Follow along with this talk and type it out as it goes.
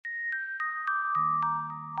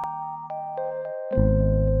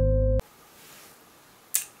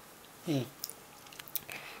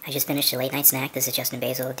I just finished a late night snack. This is Justin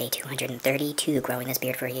Basl, day 232, growing this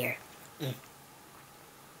beard for a year.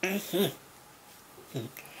 If you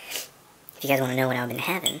guys want to know what I've been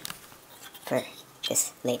having for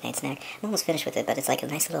this late night snack, I'm almost finished with it, but it's like a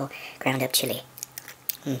nice little ground up chili.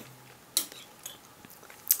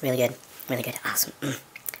 Really good. Really good. Awesome.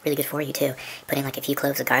 Really good for you, too. Put in like a few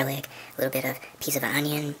cloves of garlic, a little bit of piece of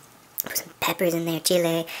onion, put some peppers in there,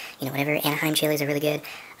 chili, you know, whatever. Anaheim chilies are really good.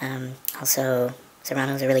 Also,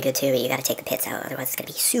 serranos are really good, too, but you gotta take the pits out, otherwise it's gonna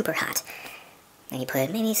be super hot. Then you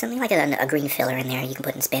put maybe something like a green filler in there. You can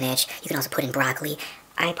put in spinach. You can also put in broccoli.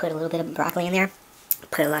 I put a little bit of broccoli in there.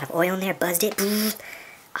 Put a lot of oil in there, buzzed it.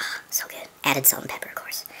 So good. Added salt and pepper, of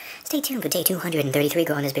course. Stay tuned for day 233,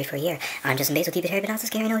 growing this beard for a year. I'm Justin Basl, keep it hairy but not so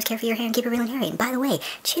scary, and always care for your hair and keep it real and hairy. And by the way,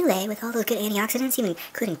 chili, with all those good antioxidants, even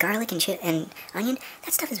including garlic and onion,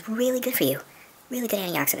 that stuff is really good for you. Really good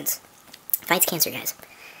antioxidants. Fights cancer, guys.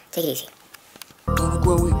 Take it easy.